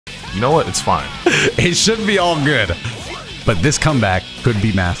you know what? It's fine. It should be all good. But this comeback could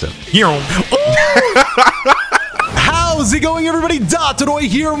be massive. How's it going, everybody? Dotodoya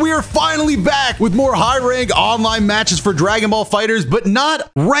here, and we are finally back with more high-rank online matches for Dragon Ball FighterZ, but not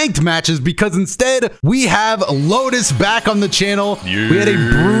ranked matches, because instead we have Lotus back on the channel. Yeah. We had a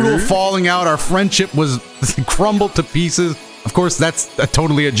brutal falling out. Our friendship was crumbled to pieces. Of course, that's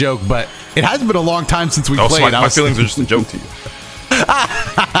totally a joke, but it has been a long time since we played. My feelings are just a joke to you.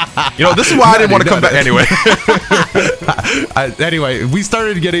 You know, this is why I didn't want to come back anyway. Anyway, we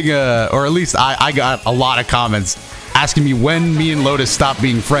started getting, or at least I got a lot of comments asking me when me and Lotus stopped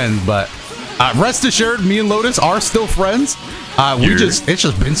being friends, but rest assured, me and Lotus are still friends. It's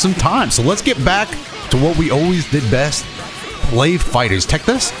just been some time. So let's get back to what we always did best. Play Fighterz. Tech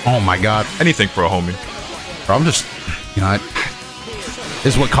this? Oh my god. Anything for a homie. Bro, I'm just, you know,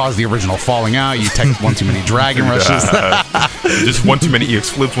 this is what caused the original falling out. You text one too many Dragon Rushes. Just one too many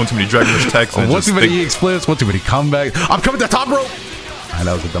EX flips, one too many Dragon Rush texts. One too many EX flips, one too many comebacks. I'm coming to the top rope.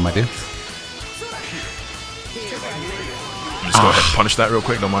 That was a dumb idea. Just go ahead and punish that real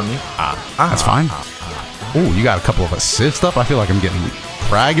quick, don't mind me. That's fine. Oh, you got a couple of assists up. I feel like I'm getting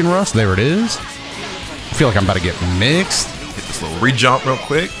Dragon Rush. There it is. I feel like I'm about to get mixed. Hit this little re-jump real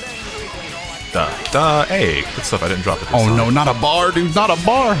quick. Hey, good stuff. I didn't drop it this time. No, not a bar, dude. Not a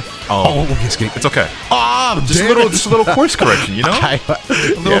bar. Oh, it's okay. Just a little course correction, you know?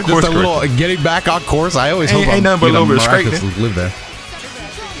 Just a little getting back on course. I always hope I'm nothing but a little bit of straightening. Live there.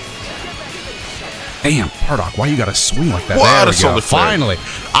 Damn, Bardock, why you gotta swing like that? What a solar flare. Finally,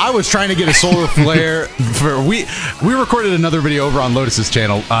 I was trying to get a solar flare. We recorded another video over on Lotus's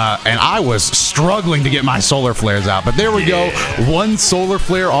channel, and I was struggling to get my solar flares out. But there we go, one solar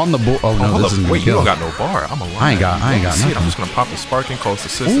flare on the board. Oh no, this isn't wait, you don't got no bar. I'm a liar. I ain't got nothing. I'm just gonna pop the sparking, call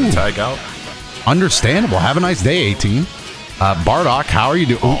assist, and tag out. Understandable. Have a nice day, 18. Bardock, how are you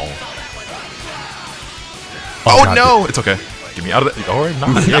doing? Oh no, it's okay. Get me out of that. All right, nah,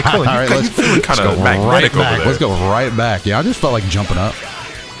 yeah, Krillin, all right, you feeling kind of magnetic over there. Let's go right back. Yeah, I just felt like jumping up.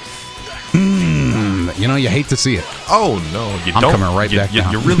 You know, you hate to see it. Oh no, you I'm don't. Coming right back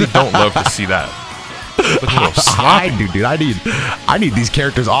down. You really don't love to see that. I do, dude. I need these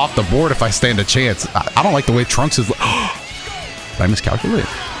characters off the board if I stand a chance. I don't like the way Trunks is. Did I miscalculate?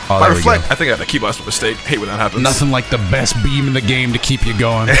 Oh, I reflect. I think I had a key blaster mistake. Hate when that happens. Nothing like the best beam in the game to keep you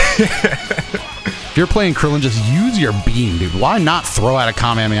going. If you're playing Krillin, just use your beam, dude. Why not throw out a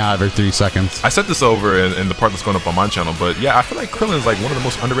Kamehameha every 3 seconds? I said this over in the part that's going up on my channel, but yeah, I feel like Krillin is like one of the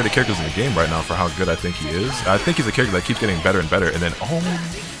most underrated characters in the game right now for how good I think he is. I think he's a character that keeps getting better and better, and then, I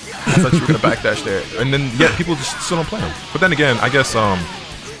thought you were going to backdash there. And then, yeah, people just still don't play him. But then again, I guess,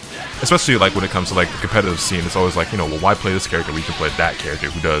 especially like when it comes to like the competitive scene, it's always like, you know, well, why play this character? We can play that character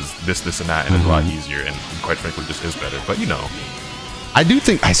who does this, and that, and it's a lot easier, and quite frankly, just is better. But, you know. I do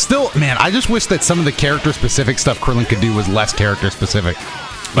think, I just wish that some of the character-specific stuff Krillin could do was less character-specific.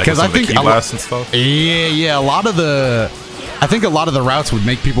 Because I think and stuff. Yeah, a lot of the, I think a lot of the routes would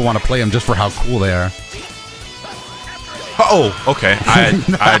make people want to play them just for how cool they are. Oh, okay.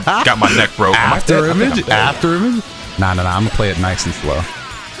 I got my neck broke. After image? Nah, I'm gonna play it nice and slow.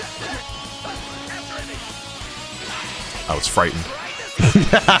 I was frightened.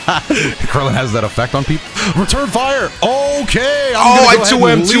 Krillin has that effect on people. Return fire. Okay. I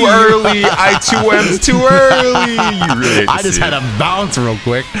 2M'd too early. I 2M'd too early. You really I just had to bounce real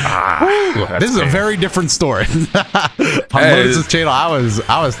quick. This is a very different story. On Lotus's channel, I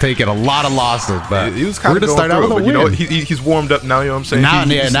was taking a lot of losses, but he was kind of going through it. But you know, he's warmed up now. You know what I'm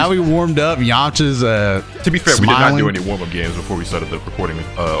saying? Now we warmed up. Yamcha's to be fair, we did not do any warm up games before we started the recording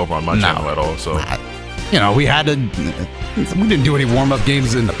over on my channel at all. So. You know, we didn't do any warm-up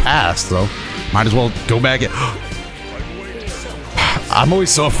games in the past, so might as well go back and... I'm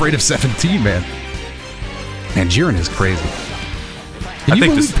always so afraid of 17, man. Man, Jiren is crazy. Can you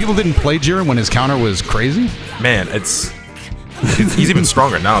believe people didn't play Jiren when his counter was crazy? Man, he's even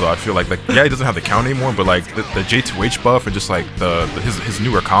stronger now, though. I feel like yeah, he doesn't have the count anymore, but like the J2H buff and just like his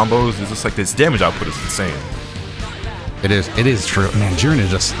newer combos, is just like his damage output is insane. It is true. Man, Jiren is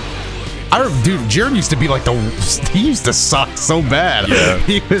just... Dude, Jiren used to be like he used to suck so bad. Yeah.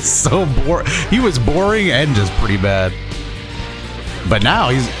 He was so boring. He was boring and just pretty bad. But now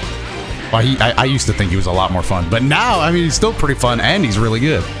I used to think he was a lot more fun. But now, I mean, he's still pretty fun and he's really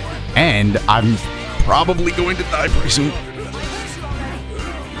good. And I'm probably going to die pretty soon.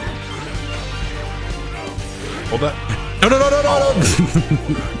 Hold that. No.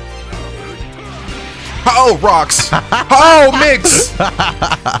 Oh, rocks! Oh, mix!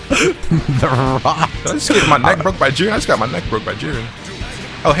 The rocks. I just get my neck broke by Jiren. I just got my neck broke by Jiren.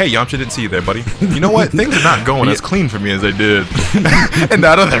 Oh, hey, Yamcha, didn't see you there, buddy. You know what? Things are not going as clean for me as they did in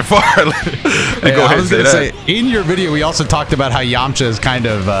that other part. Go ahead and say that. In your video, we also talked about how Yamcha has kind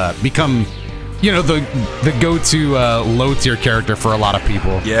of become, you know, the go-to low tier character for a lot of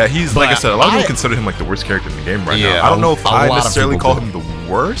people. Yeah, he's like I said, a lot of people consider him like the worst character in the game right now. I don't know if I necessarily call him the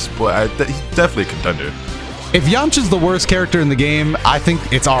worst, but he's definitely a contender. If Yamcha's the worst character in the game, I think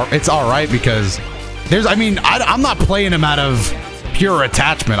it's all right because I'm not playing him out of pure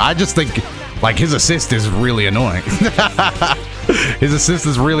attachment. I just think like his assist is really annoying. His assist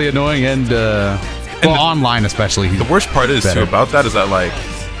is really annoying, and online especially. The worst part is too about that is that like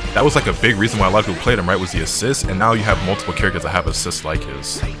that was like a big reason why a lot of people played him, right? Was the assist, and now you have multiple characters that have assists like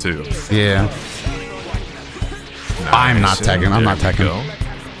his too. Yeah. Nice. I'm not teching. I'm not teching.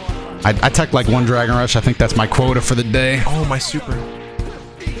 I tech like one Dragon Rush. I think that's my quota for the day. Oh, my super.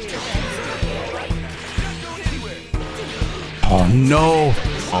 Oh, no.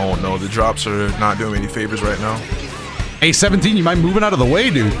 Oh, no. The drops are not doing me any favors right now. Hey, 17, you mind moving out of the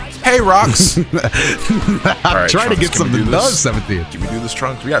way, dude? Hey, Rocks. I'm trying to get something done, 17. Can we do this,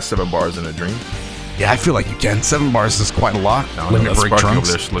 Trunks? We got 7 bars in a dream. Yeah, I feel like you can. 7 bars is quite a lot. No, Limit break Trunks. Over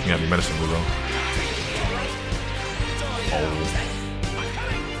there, she's looking at me menacingly, though.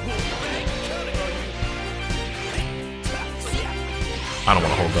 I don't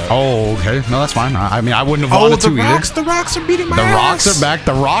want to hold that. Oh, okay. No, that's fine. I mean, I wouldn't have wanted to either. The rocks are beating my ass. The rocks are back.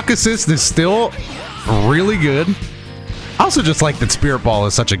 The rock assist is still really good. I also just like that Spirit Ball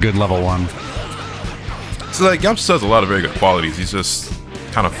is such a good level 1. So, like, Yamcha has a lot of very good qualities. He's just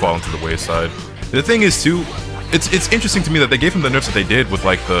kind of fallen to the wayside. The thing is, too, it's interesting to me that they gave him the nerfs that they did with,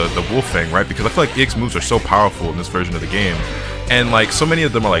 like, the Wolf Fang, right? Because I feel like EX moves are so powerful in this version of the game. And, like, so many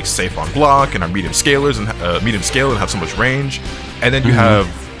of them are, like, safe on block and are medium scalers and medium scale and have so much range. And then you have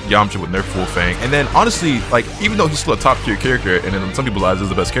Yamcha with nerf Wolf Fang. And then, honestly, like, even though he's still a top-tier character, and in some people's eyes is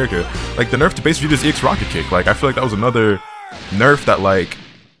the best character, like, the nerf to base Vegeta's EX Rocket Kick. Like, I feel like that was another nerf that, like,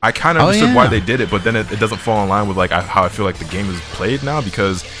 I kind of understood why they did it, but then it doesn't fall in line with, like, how I feel like the game is played now,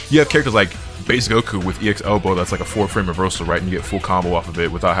 because you have characters like Base Goku with EX Elbow that's like a 4-frame reversal, right, and you get full combo off of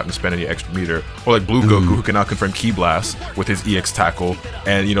it without having to spend any extra meter. Or like Blue Goku, who can now confirm Ki Blast with his EX Tackle,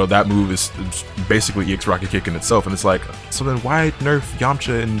 and, you know, that move is basically EX Rocket Kick in itself, and it's like, so then why nerf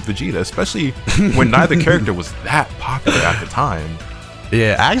Yamcha and Vegeta, especially when neither character was that popular at the time?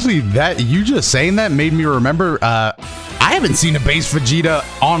 Yeah, actually, that you just saying that made me remember, I haven't seen a base Vegeta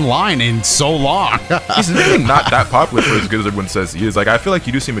online in so long. He's really not that popular for as good as everyone says he is. Like, I feel like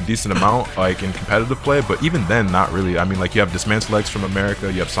you do see him a decent amount, like, in competitive play, but even then, not really. I mean, like, you have Dismantle X from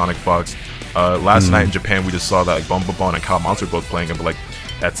America, you have Sonic Fox. Last night in Japan, we just saw that, like, Bumblebon and Kyle Monster both playing him, but, like,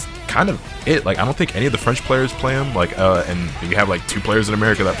 that's kind of it. Like, I don't think any of the French players play him, like, and you have, like, 2 players in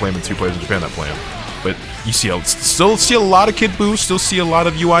America that play him and 2 players in Japan that play him. But you still see a lot of Kid Buu, still see a lot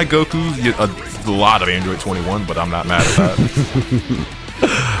of UI Goku, a lot of Android 21, but I'm not mad at that.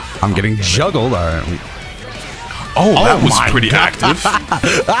 I'm getting juggled. All right. Oh, that was pretty active.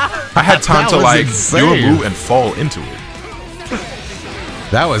 I had time to, like, do a move and fall into it.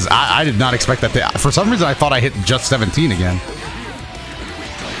 That was, I did not expect that. For some reason, I thought I hit just 17 again.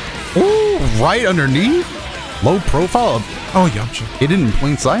 Ooh, right underneath? Low profile? Oh, Yamcha. It didn't in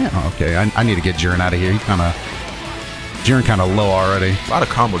plain sight? Oh, okay, I need to get Jiren out of here. Jiren kind of low already. A lot of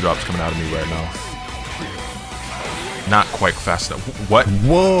combo drops coming out of me right now. Not quite fast enough. What?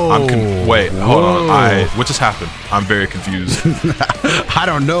 Whoa. Wait, hold on. What just happened? I'm very confused. I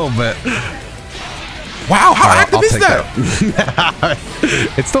don't know, but... Wow, how active is that?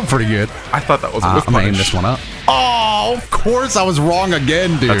 It's still pretty good. I thought that was a whiff I'm punish. gonna aim this one up. Oh, of course I was wrong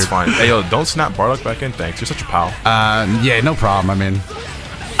again, dude. That's fine. Hey, yo, don't snap Bardock back in. Thanks. You're such a pal. Yeah, no problem. I mean,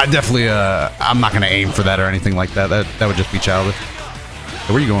 I definitely, I'm not gonna aim for that or anything like that. That would just be childish.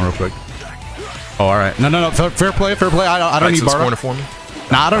 So where are you going real quick? Oh, all right. No. Fair play. I don't need Bardock. Corner for me.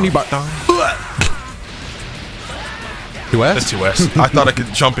 Nah, I don't need Bardock. 2S? That's 2S. I thought I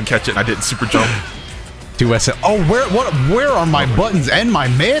could jump and catch it, and I didn't super jump. 2S. Oh, where are my buttons and my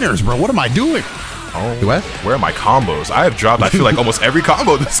manners, bro? What am I doing? Oh, 2S? Where are my combos? I have dropped, I feel like, almost every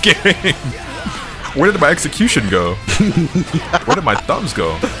combo this game. Where did my execution go? Where did my thumbs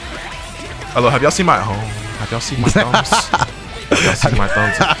go? Hello, have y'all seen my... Oh, have y'all seen my thumbs? Have y'all seen my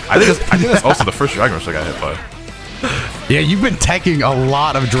thumbs? I think that's also the first Dragon Rush I got hit by. Yeah, you've been teching a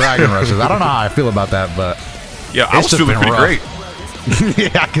lot of Dragon Rushes. I don't know how I feel about that, but... Yeah, I was feeling pretty great.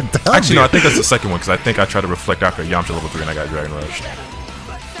 Yeah, I can tell. Actually, no, I think that's the second one, because I think I tried to reflect after Yamcha level 3 and I got Dragon Rush.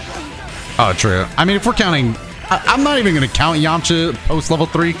 Oh, true. I mean, if we're counting... I'm not even going to count Yamcha post level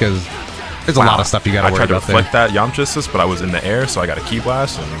 3, because there's a lot of stuff you got to worry about there. I tried to reflect that Yamcha assist, but I was in the air, so I got a Ki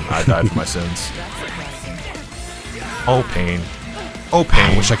Blast, and I died for my sins. Oh, pain. Oh,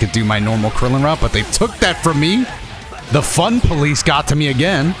 pain. I wish I could do my normal Krillin route, but they took that from me. The fun police got to me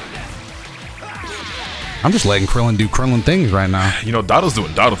again. I'm just letting Krillin do Krillin things right now. You know, Doto's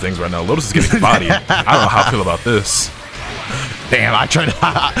doing Doto things right now. Lotus is getting bodied. I don't know how I feel about this. Damn, I tried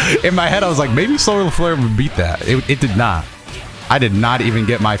to, in my head, I was like, maybe Solar Flare would beat that. It did not. I did not even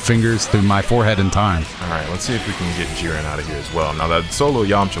get my fingers through my forehead in time. All right, let's see if we can get Jiren out of here as well. Now, that solo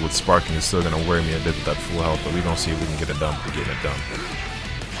Yamcha with Sparking is still going to worry me a bit with that full health, but we're going to see if we can get it done. We're getting it done.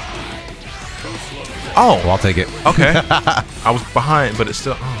 Oh! Well, I'll take it. Okay. I was behind, but it's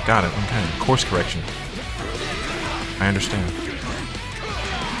still... Oh, got it. Okay. Course correction. I understand.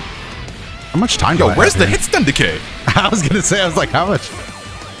 How much time do I have? Yo, where's the here? hit stun decay? I was going to say, I was like, how much?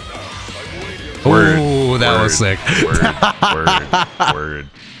 Word, Ooh, that was sick. Word.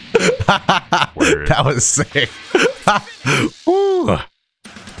 That was sick. Ooh.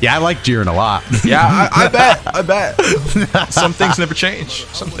 Yeah, I like Jiren a lot. Yeah, I bet. Some things never change.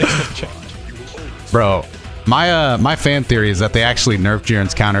 Some things never change. Bro, my fan theory is that they actually nerfed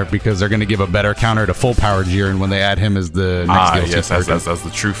Jiren's counter because they're going to give a better counter to full power Jiren when they add him as the next DLC. Yes, that's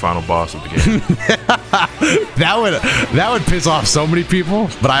the true final boss of the game. that would piss off so many people,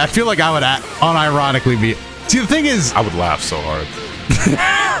 but I feel like I would unironically be. See, the thing is, I would laugh so hard.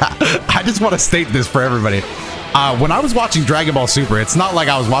 I just want to state this for everybody. When I was watching Dragon Ball Super, it's not like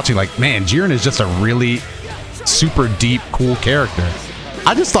I was watching like, man, Jiren is just a really super deep, cool character.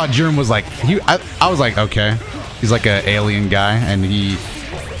 I just thought Jiren was like, I was like, okay, he's like an alien guy, and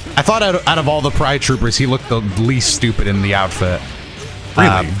I thought out of all the Pride Troopers, he looked the least stupid in the outfit.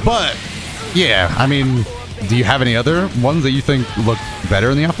 Really? But, yeah, I mean, do you have any other ones that you think look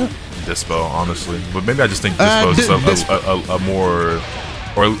better in the outfit? Dispo, honestly. But maybe I just think Dispo is a more,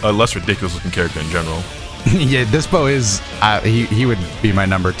 or a less ridiculous looking character in general. Yeah, Dispo is, he would be my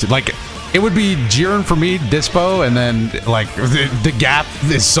number 2. Like, it would be Jiren for me, Dispo, and then, like, the gap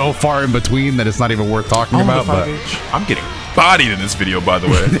is so far in between that it's not even worth talking about. But I'm getting bodied in this video, by the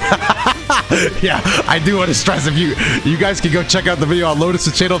way. Yeah, I do want to stress, if you guys can go check out the video on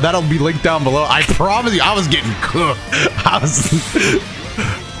Lotus' channel, that'll be linked down below. I promise you, I was getting cooked.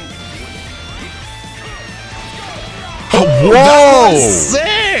 Whoa! That was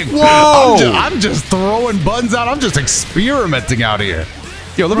sick! Whoa! I'm just throwing buttons out. I'm just experimenting out here.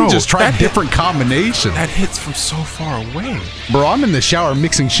 Yo, let me just try different combinations. That hits from so far away. Bro, I'm in the shower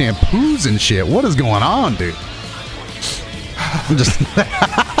mixing shampoos and shit. What is going on, dude? I'm just...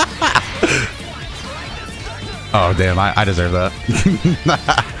 Oh, damn, I deserve that.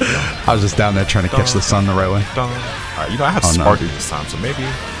 I was just down there trying to catch the sun the right way. Alright, you know, I have Sparky this time, so maybe...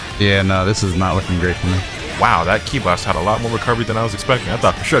 Yeah, no, this is not looking great for me. Wow, that key blast had a lot more recovery than I was expecting. I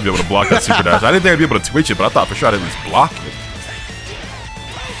thought for sure I'd be able to block that super dash. I didn't think I'd be able to twitch it, but I thought for sure I'd at least block it.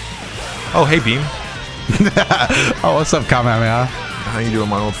 Oh, hey, Beam. Oh, what's up, Kamehameha? How you doing,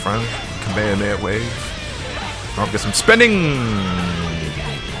 my old friend? Kamehameha wave. I'll get some spending.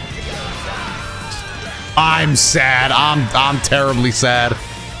 I'm sad. I'm terribly sad.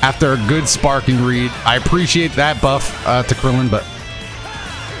 After a good sparking read, I appreciate that buff to Krillin, but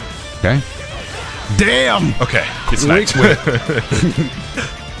okay. Damn. Okay, it's nice.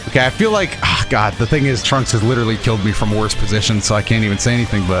 Okay, I feel like, oh God, the thing is, Trunks has literally killed me from worse positions, so I can't even say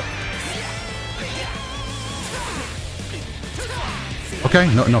anything. But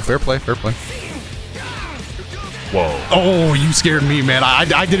okay, no, fair play, fair play. Whoa. Oh, you scared me, man.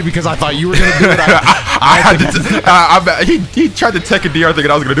 I did it because I thought you were going to do it. He tried to tech a DR thinking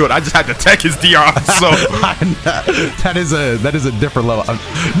I was going to do it. I just had to tech his DR, so. That is a different level.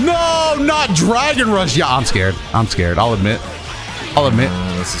 No, not Dragon Rush. Yeah, I'm scared. I'm scared. I'll admit.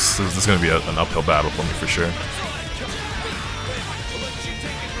 This is going to be an uphill battle for me for sure.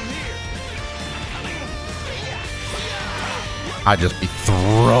 I'd just be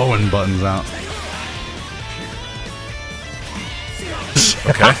throwing buttons out.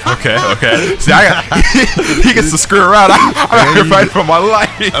 Okay. See, he gets to screw around. I'm here fighting for my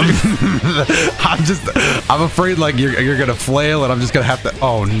life. I'm afraid like you're gonna flail, and I'm just gonna have to.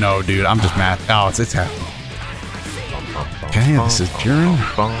 Oh no, dude, I'm just mad. Oh, it's happening. Okay, this is Jiren.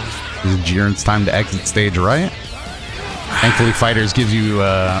 This is Jiren's time to exit stage right. Thankfully, Fighterz gives you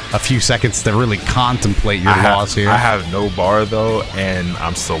a few seconds to really contemplate your loss here. I have no bar though, and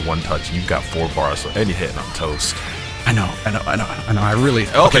I'm still one touch. You've got 4 bars, so any hit and I'm toast. I know. I really.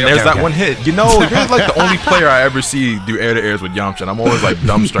 Okay, there's that one hit. You know, you're like the only player I ever see do air-to-airs with Yamcha, and I'm always like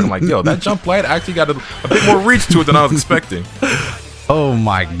dumbstruck. I'm like, yo, that jump light actually got a bit more reach to it than I was expecting. Oh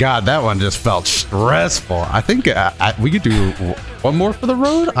my God, that one just felt stressful. I think we could do one more for the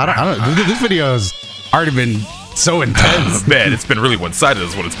road. I don't know. This video has already been so intense. Man, it's been really one-sided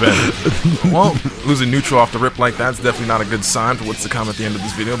is what it's been. Well, losing neutral off the rip like that's definitely not a good sign for what's to come at the end of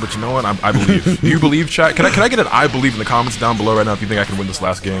this video, but you know what? I believe. Do you believe, chat? Can I get an I believe in the comments down below right now if you think I can win this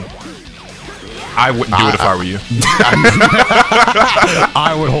last game? I wouldn't do it if I were you.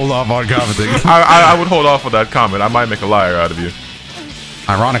 I would hold off on commenting. I would hold off on that comment. I might make a liar out of you.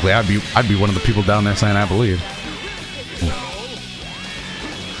 Ironically, I'd be one of the people down there saying I believe.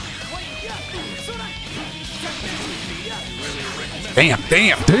 Damn.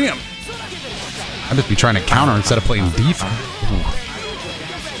 I'd just be trying to counter instead of playing defense.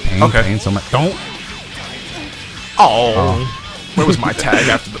 Pain so much. Don't. Oh. Where was my tag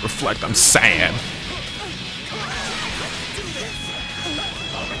after the reflect? I'm sad.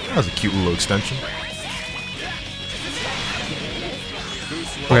 That was a cute little extension.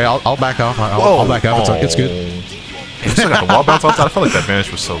 Okay, I'll back off. I'll back off. It's good. You still got the wall bounce outside. I felt like that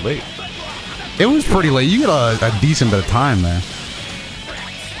vanish was so late. It was pretty late. You got a decent bit of time there.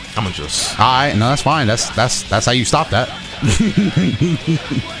 I'm gonna just. Alright, no, that's fine. That's how you stop that.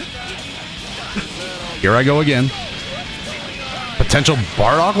 Here I go again. Potential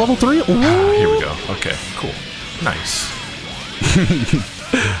Bardock level 3? Here we go. Okay, cool. Nice.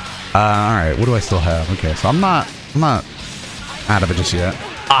 Alright, what do I still have? Okay, so I'm not out of it just yet.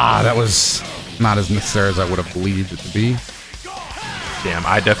 That was not as necessary as I would have believed it to be. Damn,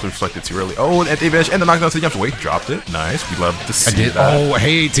 I definitely reflected too early. Oh, and at the advantage and the knockdown to the jump. Wait, dropped it. Nice. We love to see that. Oh,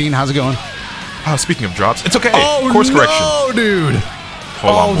 hey 18, how's it going? Oh, speaking of drops, it's okay. Course correction. Oh, dude.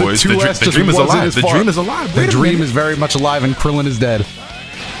 Hold on, boys. The dream is alive. The dream is alive. The dream is very much alive, and Krillin is dead.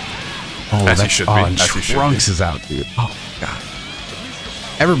 Oh, as he should be. And Trunks is out, dude. Oh, God.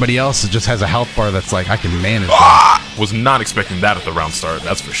 Everybody else just has a health bar that's like, I can manage that. Was not expecting that at the round start,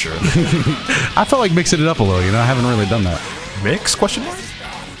 that's for sure. I felt like mixing it up a little, you know? I haven't really done that. Mix? Question mark?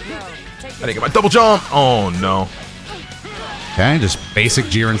 I didn't get my double jump. Oh, no. Okay, just basic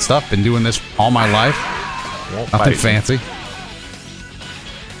Jiren stuff. Been doing this all my life. Nothing fancy.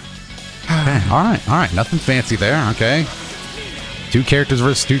 Okay, all right. Nothing fancy there. Okay. 2 characters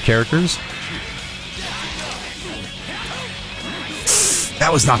versus 2 characters.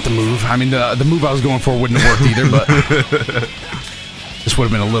 That was not the move. I mean, the move I was going for wouldn't have worked either, but this would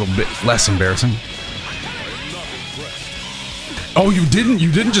have been a little bit less embarrassing. Oh, you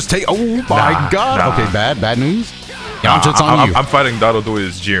didn't just take. Oh my God. Okay, bad news. Yamcha, it's on you. I'm fighting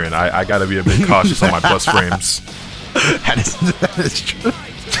Dotodoya's Jiren. I gotta be a bit cautious on my plus frames. That is true.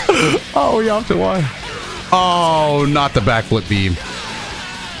 Oh, Yamcha, why? Oh, not the backflip beam.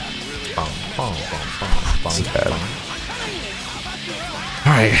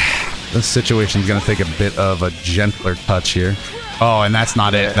 Alright, this situation's gonna take a bit of a gentler touch here. Oh, and that's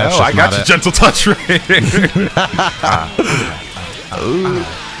not it. That's I got your gentle touch right here.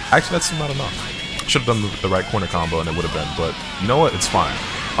 Actually, that's not enough. Should have done the right corner combo and it would have been, but you know what? It's fine.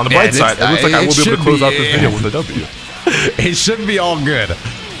 On the bright side, it looks like I will be able to close out this video with a W. It should be all good,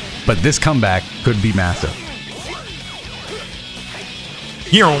 but this comeback could be massive.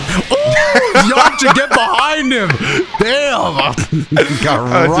 Oh, Yamcha, get behind him! Damn!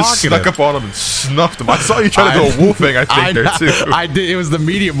 I just snuck up on him and snuffed him. I saw you trying to do a wolf thing, I think, there too. I did. It was the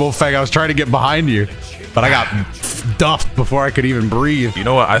medium wolf thing. I was trying to get behind you, but I got duffed before I could even breathe. You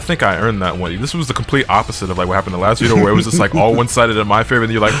know what? I think I earned that one. This was the complete opposite of like what happened in the last video, where it was just like all one-sided in my favor,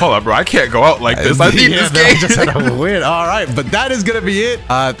 and you're like, hold on, bro, I can't go out like this. I need this game. I just had to win. All right, but that is gonna be it.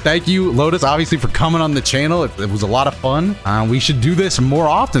 Thank you, Lotus, obviously, for coming on the channel. It was a lot of fun. We should do this more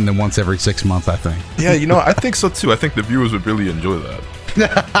often than once every 6 months, I think. Yeah, you know, I think so too. I think the viewers would really enjoy that.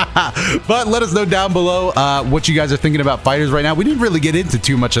 But let us know down below what you guys are thinking about Fighterz right now. We didn't really get into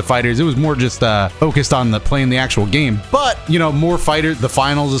too much of Fighterz. It was more just focused on playing the actual game. But, you know, more Fighterz. The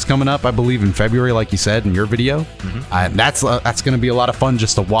finals is coming up, I believe, in February, like you said in your video. That's going to be a lot of fun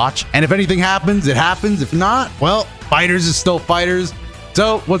just to watch. And if anything happens, it happens. If not, well, Fighterz is still Fighterz.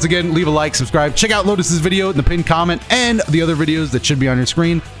 So, once again, leave a like, subscribe, check out Lotus's video in the pinned comment, and the other videos that should be on your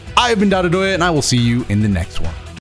screen. I have been Dotodoya, and I will see you in the next one.